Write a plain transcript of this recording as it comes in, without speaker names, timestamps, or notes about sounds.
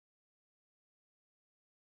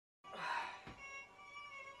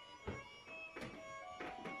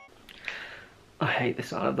I hate the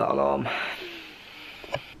sound of that alarm.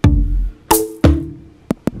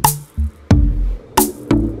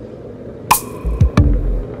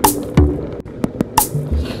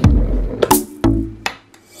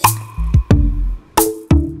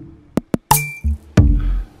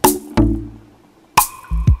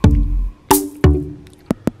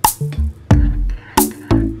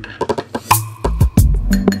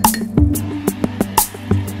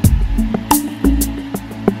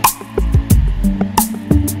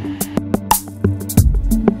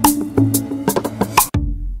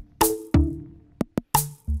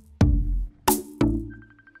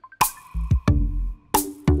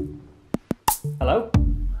 Hello?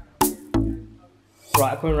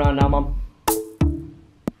 Right, I'm coming around now, Mum.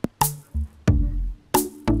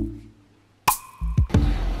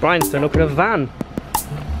 Brian's turned up in a van.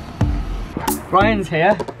 Brian's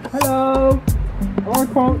here. Hello! Oh, I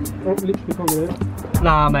can't. Oh, literally can't get it.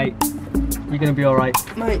 Nah, mate. You're gonna be alright.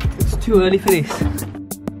 Mate, it's too early for this.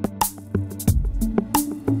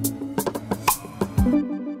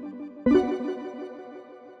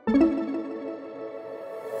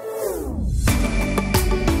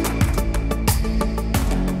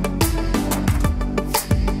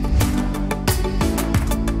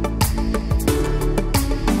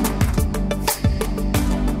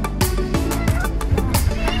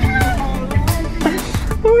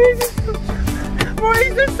 Why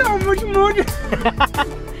is there so much mud?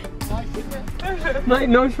 Mate,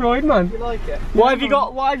 nice ride, man. You like it? Why have you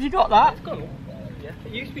got that? It's gone up. Yeah.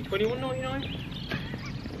 It used to be $21.99.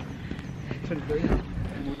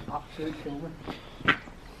 Absolute silver.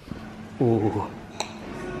 Ooh.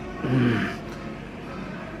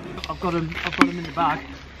 I've got them in the bag.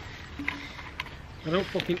 I don't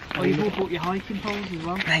fucking. Oh, you've all bought your hiking poles as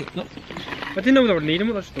well? Mate, look. I didn't know they would need them,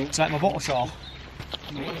 but I just thought. It's like my bottle shop.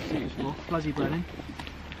 Bloody Brennan.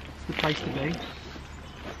 It's the place to be.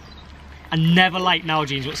 I never liked now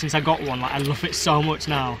jeans, but since I got one, like I love it so much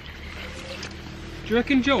now. Do you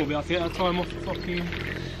reckon Joe will be able to get that time off the fucking...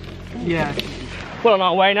 Yeah. Well, on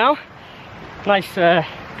our way now. Nice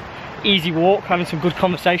easy walk, having some good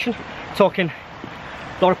conversation. Talking a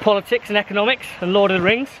lot of politics and economics and Lord of the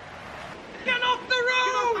Rings. Get off the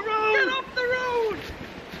road! Get off the road!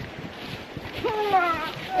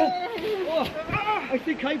 I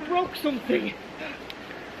think I broke something.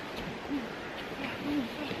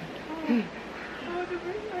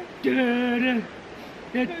 Kept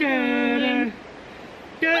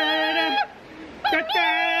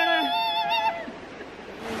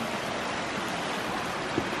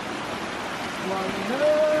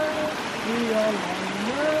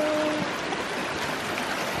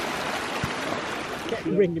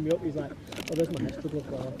ringing me up, he's like, oh, there's my head, good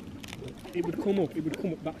luck, well. It would come up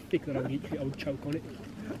that thick that I would choke on it.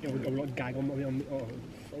 I would like gag on it. Oh,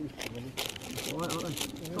 so Alright, aren't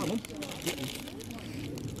they? Come on.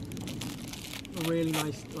 A really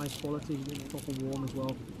nice quality, proper warm as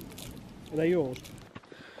well. Are they yours?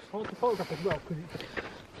 I want to photograph as well, because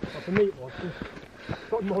it's a neat one. It's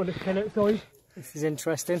got more than 10 outside. This is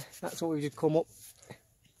interesting. That's what we've just come up.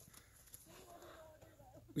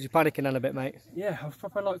 Was you panicking then a bit, mate? Yeah, I was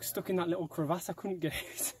probably like stuck in that little crevasse, I couldn't get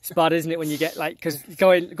it. It's bad, isn't it, when you get like, because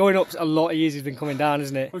going up's a lot easier than coming down,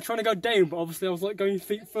 isn't it? I was trying to go down, but obviously I was like going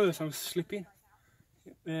feet first, I was slipping.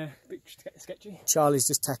 Yeah, a bit sketchy. Charlie's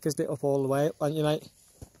just techers it up all the way up, haven't you, mate?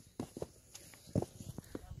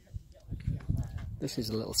 This is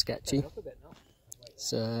a little sketchy.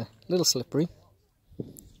 It's a little slippery.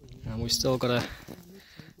 And we've still got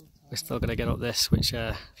to get up this, which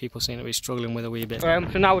people seem to be struggling with a wee bit. So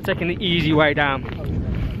now we're taking the easy way down.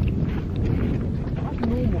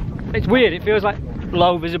 It's weird, it feels like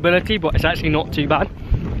low visibility, but it's actually not too bad.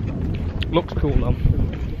 Looks cool though.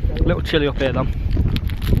 A little chilly up here though.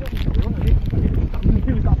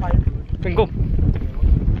 Been good.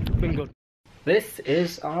 Been good. This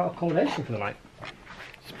is our accommodation for the night.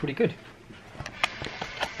 It's pretty good.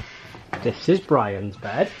 This is Brian's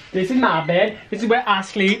bed. This is my bed. This is where I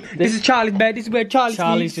sleep. This is Charlie's bed. This is where Charlie's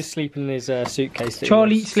sleeps. Just sleeping in his suitcase.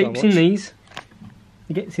 Charlie sleeps in these.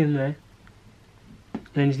 He gets in there.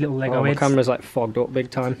 And then his little Lego head. My camera's like fogged up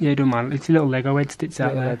big time. Yeah, don't mind. It's a little Lego head sits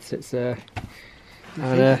out there. Head sits there.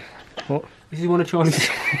 And what? This is one of Charlie's.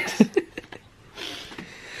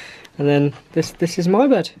 And then this is my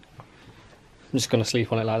bed. I'm just gonna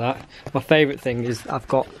sleep on it like that. My favourite thing is I've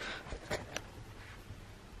got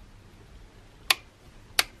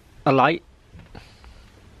a light.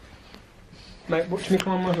 Mate, watch me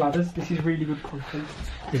climb my ladders. This is really good content.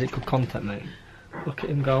 Is it good content, mate? Look at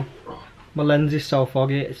him go. My lens is so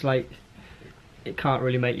foggy, it's like, it can't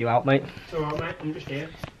really make you out, mate. It's alright, mate, I'm just here.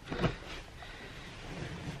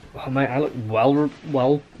 Oh mate, I look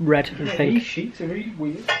well red and pink. These sheets are really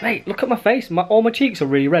weird. Mate, look at my face. All my cheeks are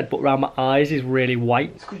really red, but around my eyes is really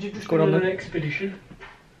white. It's because you've just What's going been on on an there? expedition.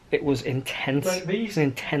 It was intense. Like It was an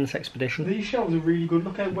intense expedition. These shelves are really good.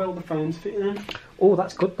 Look how well the phone's fitting in. Oh,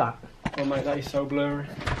 that's good, that. Oh mate, that is so blurry.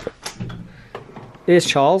 Here's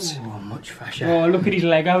Charles. Oh, much fresher. Oh, look at his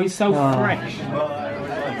Lego. He's so fresh.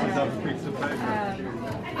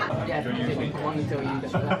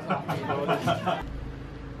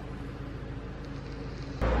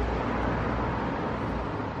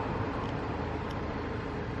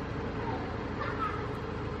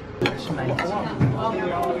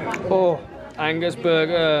 Oh, Angus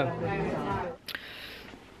burger.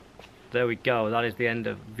 There we go, that is the end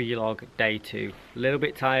of vlog day 2. A little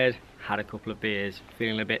bit tired, had a couple of beers,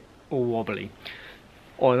 feeling a bit wobbly.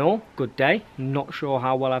 All in all, good day. Not sure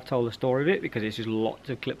how well I've told the story of it because it's just lots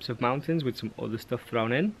of clips of mountains with some other stuff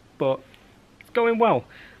thrown in, but it's going well.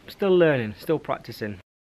 I'm still learning, still practicing.